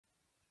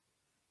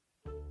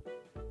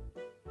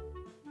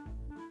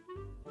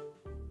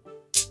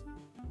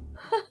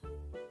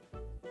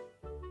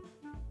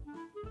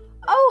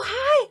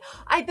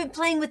I've been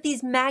playing with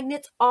these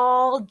magnets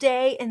all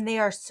day and they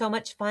are so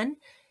much fun.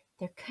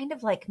 They're kind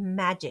of like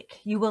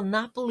magic. You will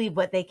not believe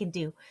what they can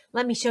do.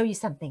 Let me show you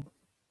something.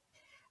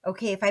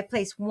 Okay, if I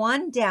place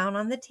one down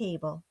on the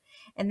table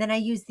and then I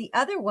use the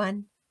other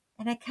one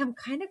and I come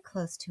kind of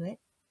close to it,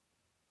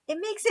 it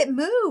makes it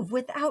move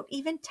without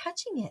even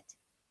touching it.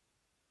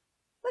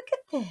 Look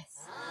at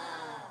this.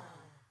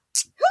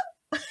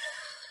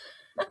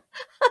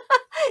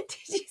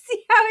 Did you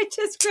see how it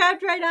just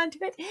grabbed right onto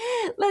it?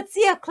 Let's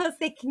see how close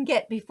they can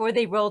get before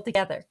they roll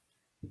together.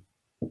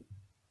 It's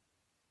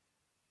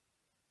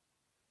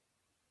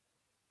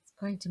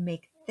going to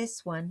make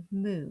this one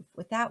move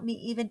without me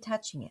even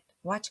touching it.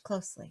 Watch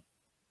closely.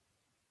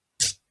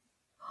 Did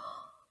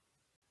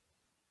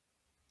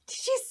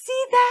you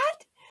see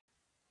that?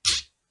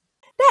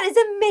 That is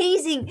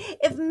amazing.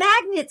 If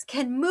magnets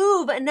can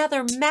move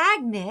another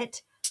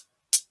magnet,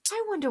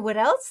 I wonder what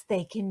else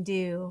they can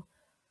do.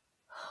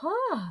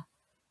 Huh?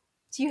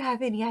 Do you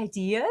have any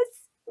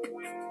ideas?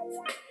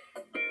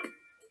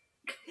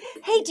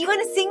 Hey, do you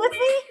want to sing with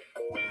me?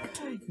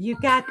 You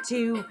got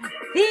to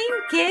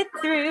think it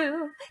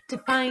through to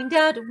find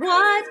out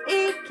what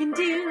it can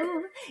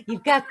do.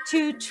 You've got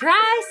to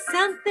try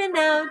something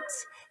out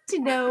to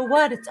know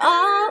what it's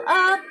all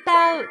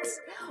about.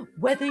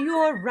 Whether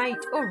you're right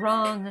or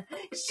wrong,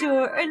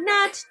 sure or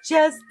not,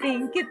 just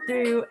think it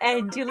through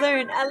and you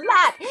learn a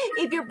lot.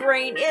 If your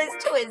brain is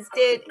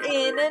twisted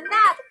in a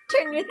knot,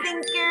 turn your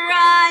thinker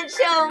on,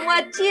 show 'em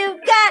what you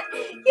got.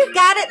 You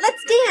got it,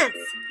 let's dance.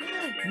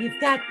 You've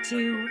got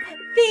to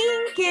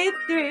think it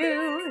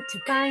through to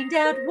find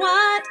out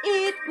what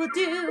it will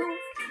do.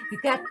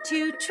 You've got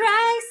to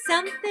try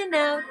something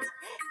out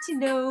to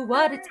know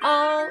what it's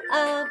all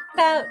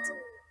about.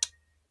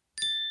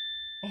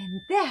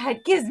 And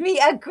that gives me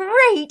a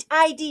great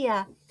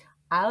idea.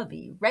 I'll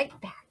be right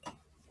back.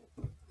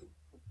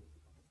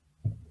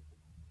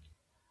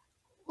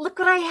 Look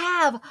what I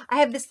have. I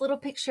have this little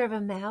picture of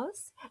a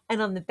mouse,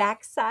 and on the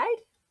back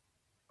side,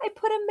 I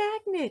put a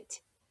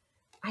magnet.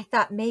 I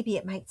thought maybe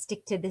it might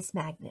stick to this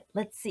magnet.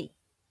 Let's see.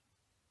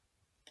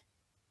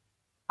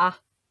 Ah,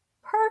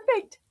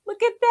 perfect.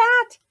 Look at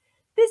that.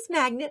 This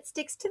magnet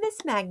sticks to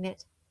this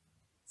magnet.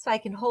 So I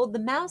can hold the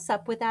mouse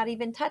up without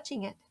even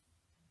touching it.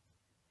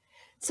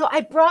 So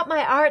I brought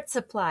my art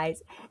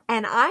supplies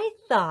and I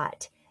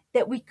thought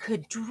that we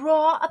could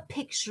draw a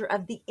picture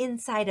of the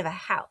inside of a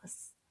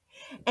house.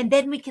 And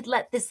then we could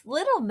let this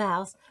little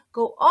mouse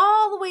go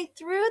all the way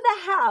through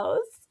the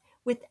house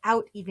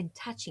without even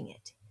touching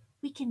it.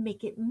 We can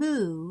make it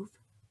move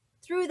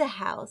through the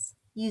house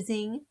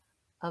using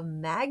a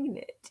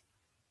magnet.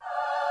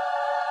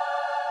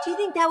 Do you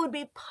think that would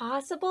be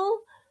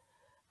possible?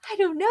 I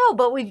don't know,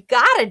 but we've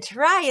got to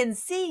try and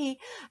see.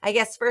 I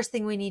guess first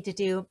thing we need to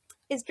do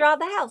is draw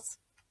the house.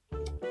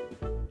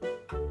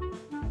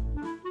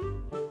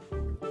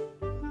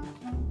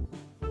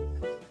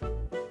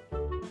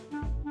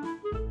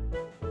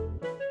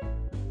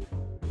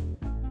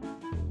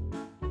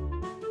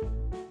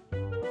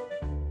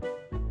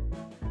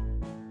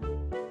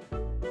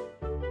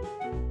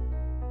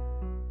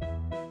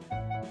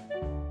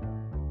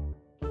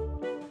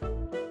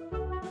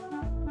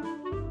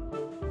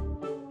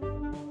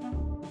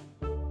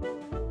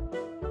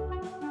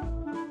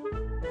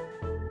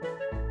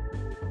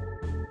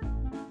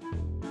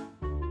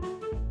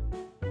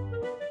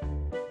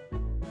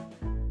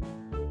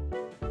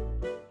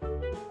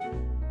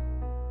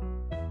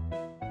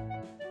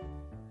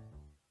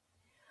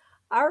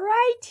 All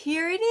right,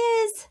 here it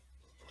is.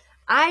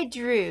 I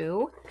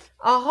drew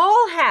a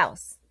whole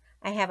house.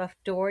 I have a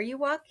door you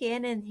walk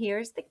in, and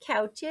here's the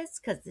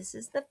couches because this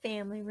is the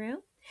family room,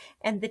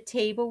 and the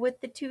table with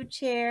the 2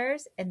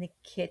 chairs, and the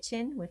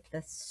kitchen with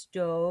the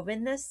stove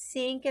and the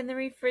sink and the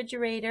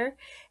refrigerator.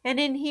 And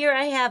in here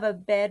I have a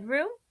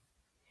bedroom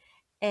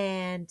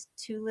and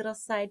 2 little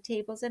side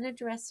tables and a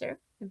dresser,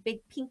 a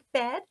big pink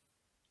bed.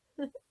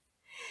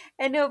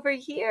 And over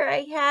here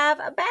I have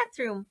a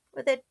bathroom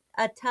with a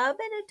tub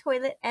and a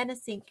toilet and a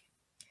sink.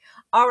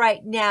 All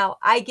right, now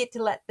I get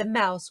to let the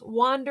mouse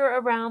wander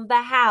around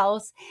the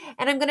house,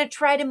 and I'm going to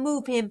try to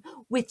move him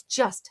with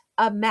just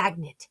a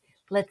magnet.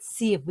 Let's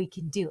see if we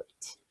can do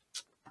it.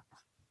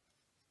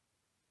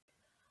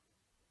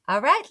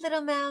 All right,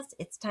 little mouse,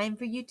 it's time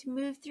for you to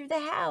move through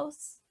the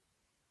house.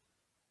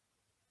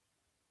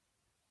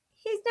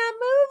 He's not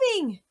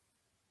moving.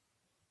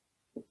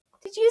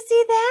 Did you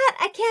see that?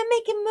 I can't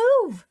make him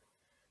move.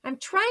 I'm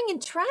trying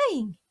and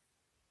trying.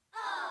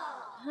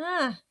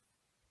 Huh.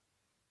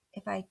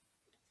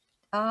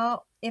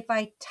 If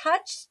I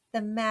touch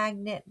the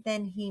magnet,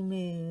 then he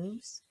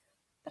moves.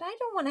 But I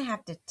don't want to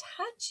have to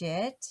touch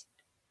it.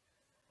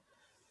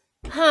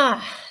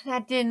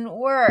 That didn't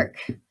work.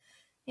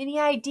 Any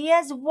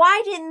ideas?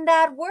 Why didn't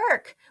that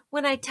work?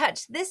 When I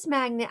touched this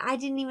magnet, I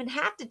didn't even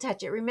have to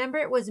touch it. Remember,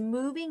 it was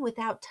moving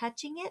without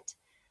touching it?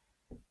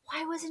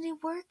 Why wasn't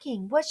it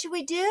working? What should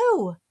we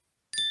do?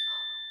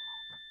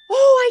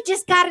 Oh, I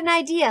just got an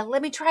idea.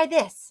 Let me try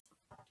this.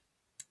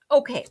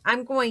 Okay,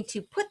 I'm going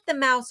to put the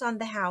mouse on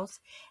the house,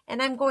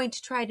 and I'm going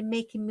to try to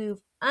make him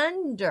move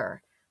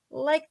under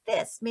like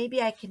this.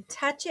 Maybe I can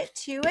touch it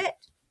to it.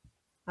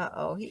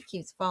 Uh-oh, he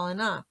keeps falling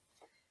off.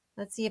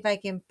 Let's see if I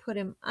can put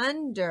him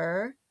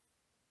under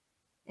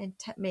and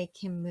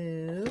make him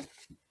move.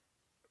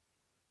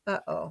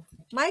 Uh-oh,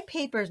 my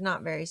paper's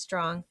not very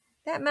strong.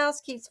 That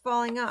mouse keeps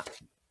falling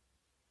off.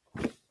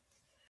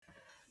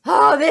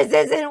 Oh, this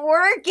isn't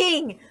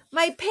working.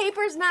 My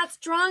paper's not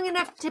strong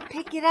enough to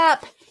pick it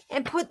up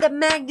and put the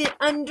magnet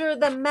under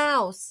the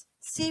mouse.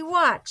 See,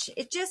 watch.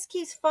 It just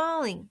keeps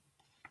falling.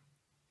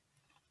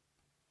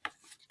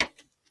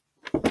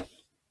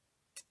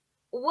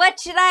 What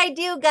should I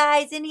do,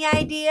 guys? Any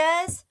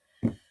ideas?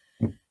 Do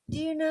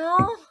you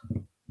know?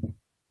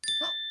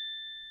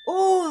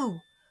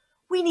 Oh,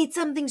 we need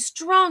something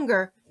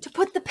stronger to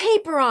put the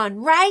paper on,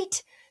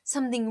 right?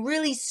 Something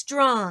really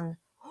strong.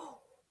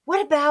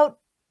 What about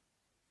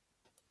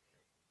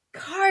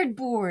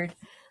cardboard?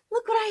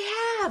 Look what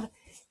I have.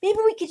 Maybe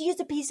we could use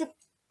a piece of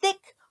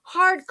thick,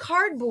 hard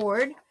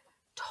cardboard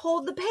to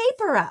hold the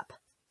paper up.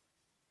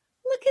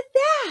 Look at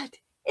that.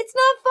 It's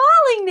not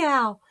falling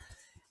now.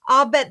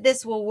 I'll bet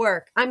this will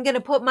work. I'm going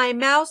to put my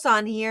mouse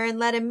on here and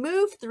let him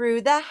move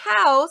through the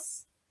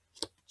house.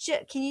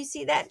 Can you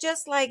see that?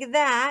 Just like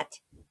that.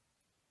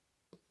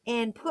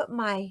 And put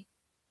my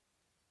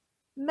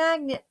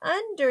magnet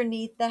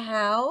underneath the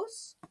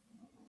house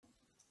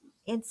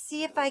and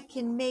see if I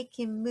can make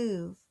him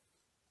move.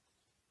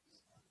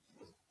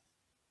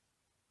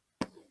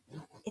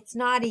 It's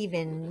not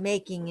even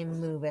making him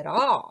move at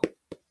all.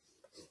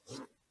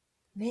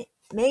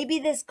 Maybe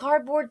this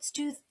cardboard's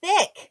too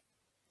thick.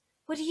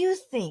 What do you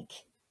think?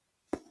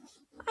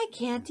 I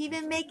can't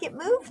even make it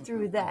move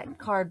through that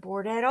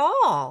cardboard at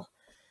all.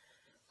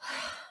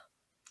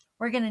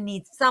 We're going to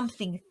need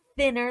something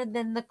thinner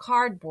than the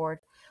cardboard,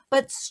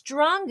 but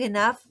strong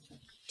enough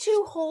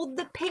to hold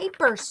the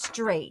paper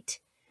straight.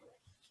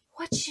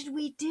 What should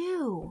we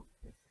do?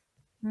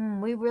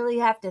 We really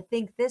have to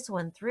think this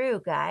one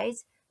through,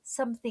 guys.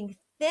 Something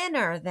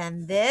thinner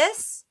than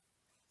this,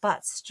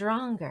 but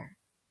stronger.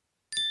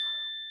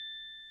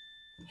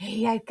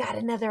 Hey, I've got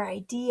another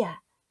idea.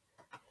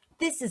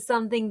 This is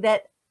something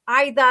that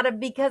I thought of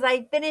because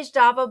I finished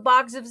off a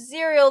box of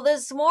cereal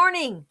this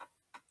morning.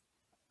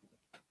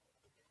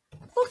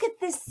 Look at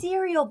this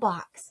cereal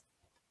box.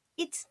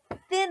 It's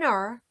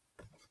thinner,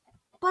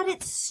 but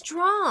it's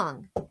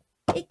strong.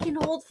 It can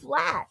hold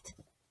flat.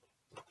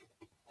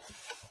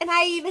 And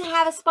I even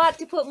have a spot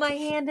to put my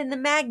hand in the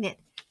magnet.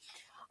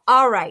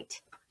 All right,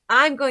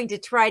 I'm going to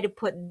try to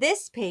put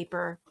this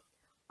paper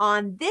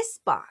on this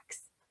box.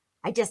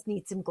 I just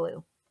need some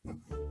glue.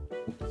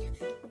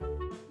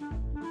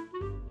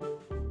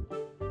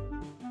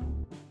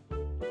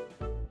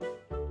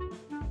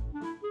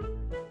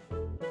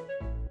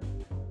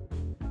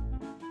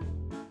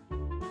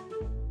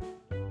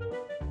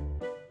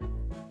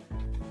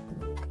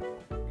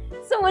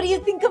 So what do you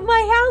think of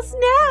my house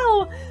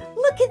now?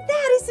 Look at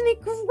that, isn't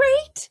it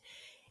great?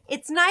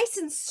 It's nice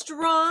and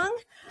strong.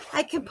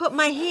 I can put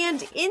my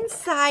hand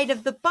inside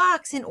of the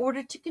box in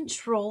order to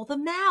control the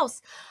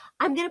mouse.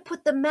 I'm going to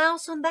put the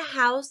mouse on the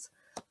house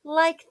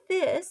like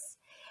this,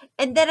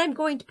 and then I'm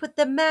going to put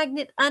the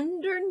magnet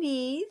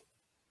underneath.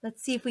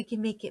 Let's see if we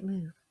can make it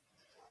move.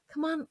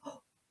 Come on.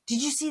 Oh,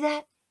 did you see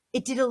that?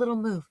 It did a little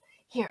move.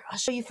 Here, I'll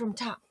show you from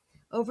top.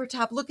 Over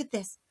top, look at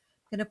this.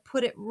 I'm going to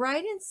put it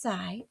right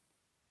inside.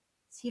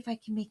 See if I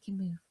can make him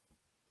move.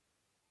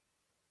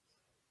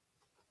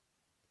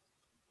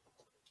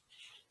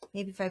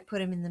 Maybe if I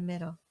put him in the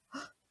middle.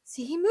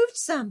 See, he moved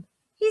some.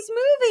 He's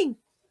moving.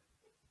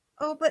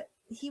 Oh, but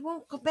he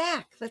won't go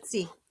back. Let's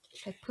see.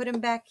 I put him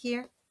back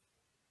here.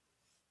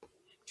 I'm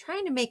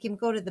trying to make him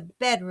go to the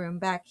bedroom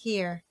back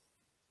here.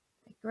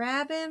 I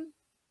grab him.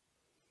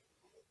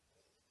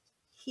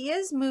 He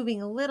is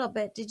moving a little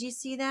bit. Did you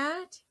see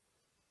that?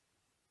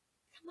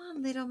 Come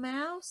on, little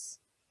mouse.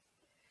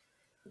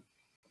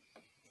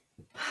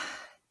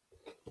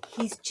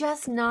 He's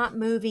just not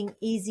moving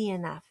easy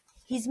enough.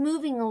 He's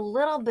moving a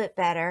little bit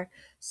better,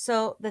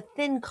 so the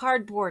thin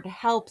cardboard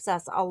helps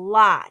us a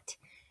lot,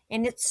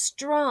 and it's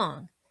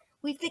strong.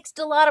 We fixed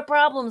a lot of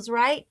problems,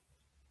 right?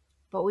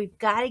 But we've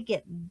got to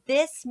get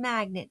this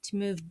magnet to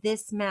move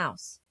this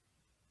mouse.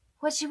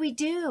 What should we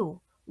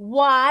do?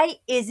 Why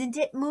isn't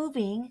it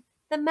moving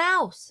the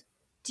mouse?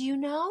 Do you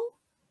know?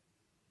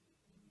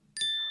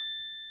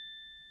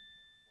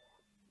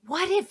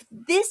 What if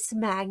this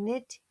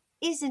magnet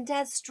isn't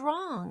as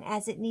strong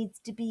as it needs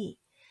to be?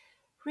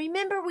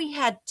 Remember, we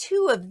had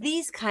 2 of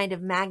these kind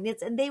of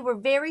magnets, and they were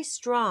very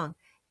strong.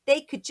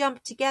 They could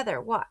jump together.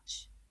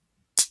 Watch.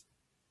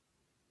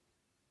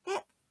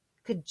 That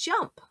could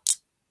jump.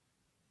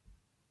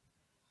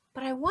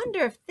 But I wonder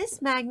if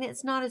this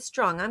magnet's not as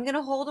strong. I'm going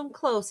to hold them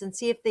close and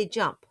see if they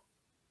jump.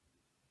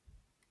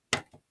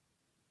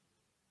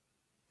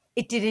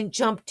 It didn't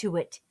jump to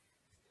it.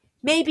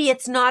 Maybe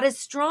it's not as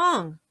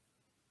strong.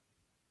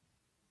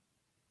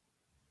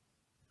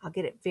 I'll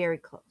get it very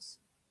close.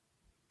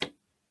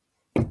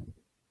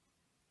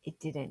 It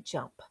didn't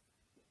jump.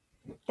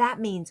 That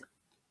means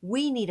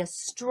we need a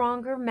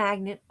stronger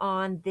magnet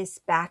on this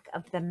back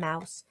of the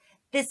mouse.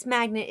 this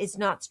magnet is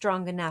not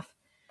strong enough.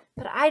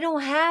 But I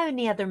don't have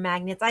any other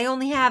magnets. I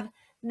only have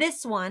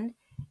this one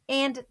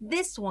and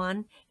this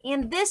one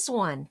and this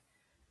one.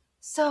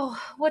 So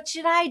what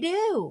should I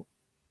do?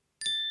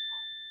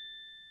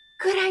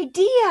 Good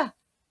idea.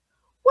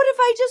 What if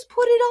I just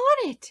put it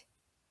on it?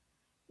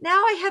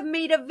 Now I have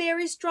made a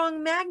very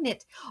strong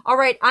magnet. All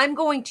right, I'm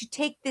going to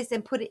take this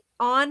and put it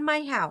on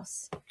my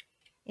house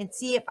and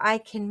see if I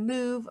can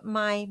move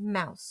my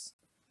mouse.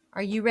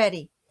 Are you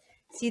ready?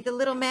 See the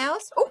little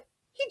mouse? Oh,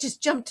 he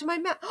just jumped to my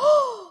mouth.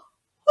 Oh,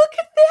 look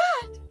at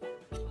that.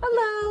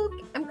 Hello,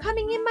 I'm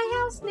coming in my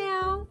house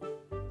now.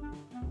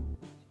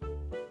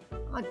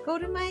 I'll go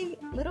to my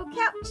little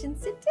couch and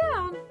sit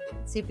down.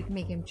 Let's see if we can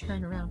make him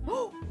turn around.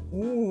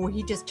 Oh,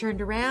 he just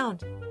turned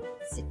around.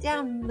 Sit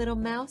down, little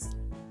mouse.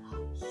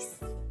 He's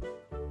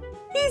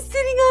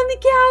sitting on the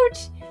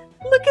couch.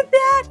 Look at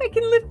that. I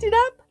can lift it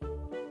up.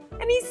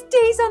 And he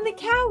stays on the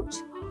couch.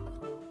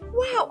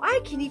 Wow,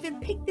 I can even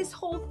pick this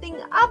whole thing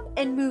up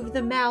and move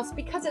the mouse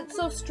because it's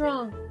so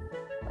strong.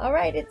 All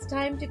right, it's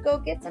time to go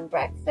get some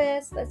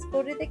breakfast. Let's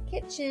go to the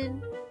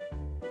kitchen.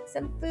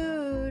 Some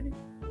food.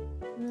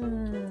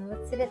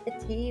 Let's sit at the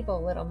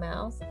table, little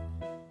mouse.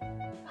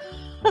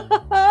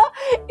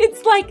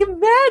 It's like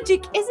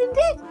magic, isn't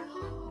it?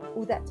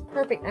 Oh, that's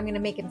perfect. I'm going to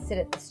make him sit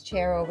at this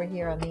chair over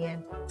here on the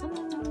end.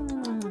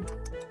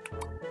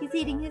 He's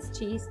eating his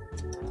cheese.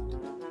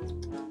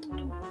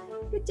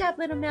 Good job,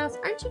 little mouse.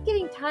 Aren't you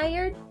getting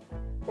tired?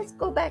 Let's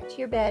go back to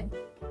your bed.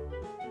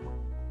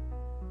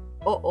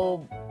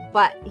 Uh-oh,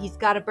 but he's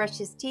got to brush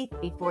his teeth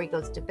before he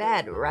goes to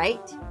bed,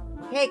 right?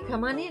 Okay,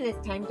 come on in.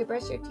 It's time to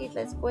brush your teeth.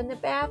 Let's go in the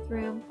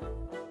bathroom.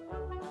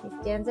 He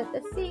stands at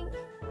the sink.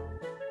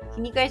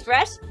 Can you guys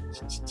brush?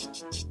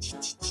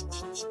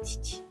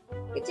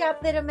 Good job,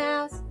 little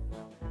mouse.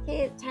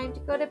 Okay, it's time to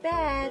go to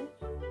bed.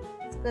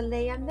 Let's go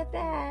lay on the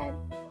bed.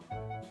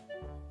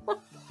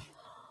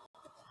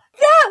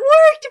 That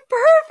worked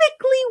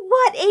perfectly!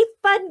 What a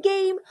fun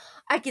game!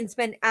 I can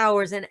spend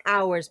hours and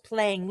hours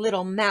playing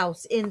Little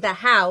Mouse in the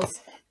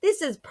house.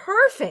 This is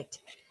perfect.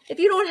 If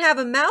you don't have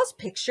a mouse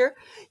picture,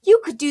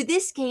 you could do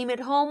this game at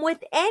home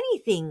with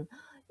anything.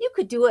 You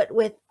could do it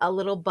with a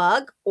little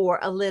bug or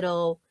a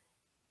little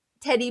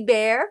teddy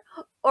bear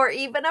or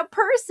even a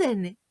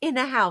person in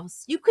a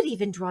house. You could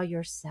even draw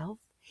yourself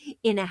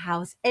in a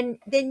house and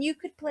then you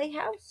could play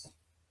house.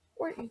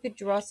 Or you could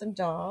draw some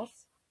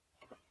dolls.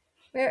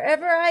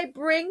 Wherever I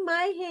bring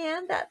my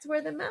hand, that's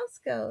where the mouse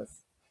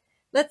goes.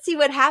 Let's see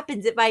what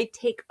happens if I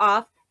take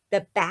off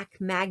the back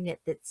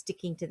magnet that's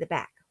sticking to the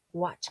back.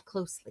 Watch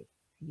closely.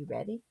 Are you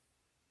ready?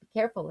 Be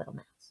careful, little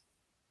mouse.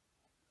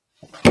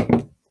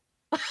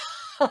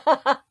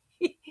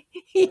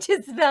 He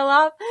just fell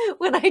off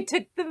when I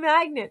took the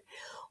magnet.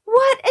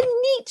 What a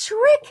neat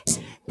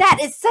trick. That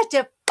is such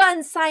a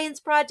fun science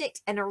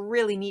project and a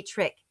really neat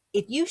trick.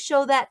 If you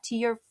show that to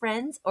your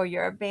friends or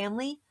your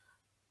family,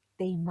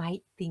 they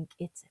might think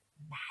it's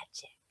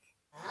magic.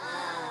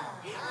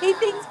 Hey,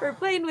 thanks for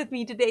playing with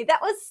me today.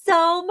 That was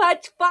so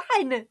much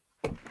fun.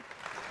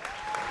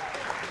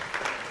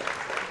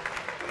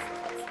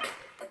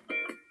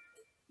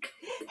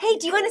 Hey,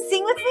 do you want to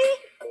sing with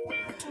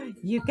me?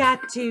 You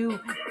got to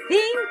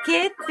think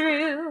it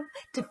through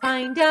to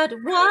find out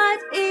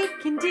what it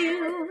can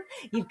do.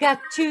 You've got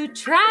to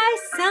try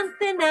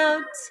something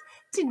out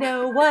to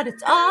know what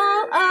it's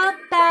all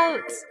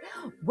about.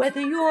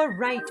 Whether you're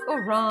right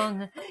or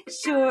wrong,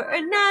 sure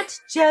or not,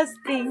 just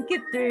think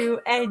it through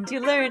and you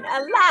learn a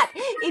lot.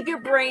 If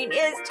your brain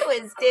is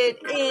twisted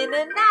in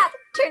a knot,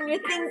 turn your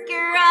thinker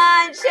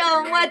on,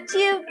 show 'em what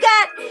you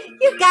got.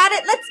 You got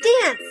it, let's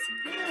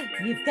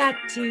dance. You've got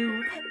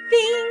to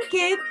think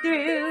it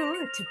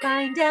through to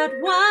find out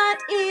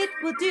what it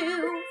will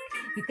do.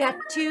 You've got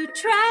to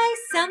try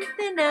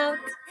something out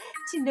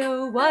to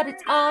know what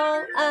it's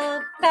all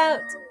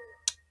about.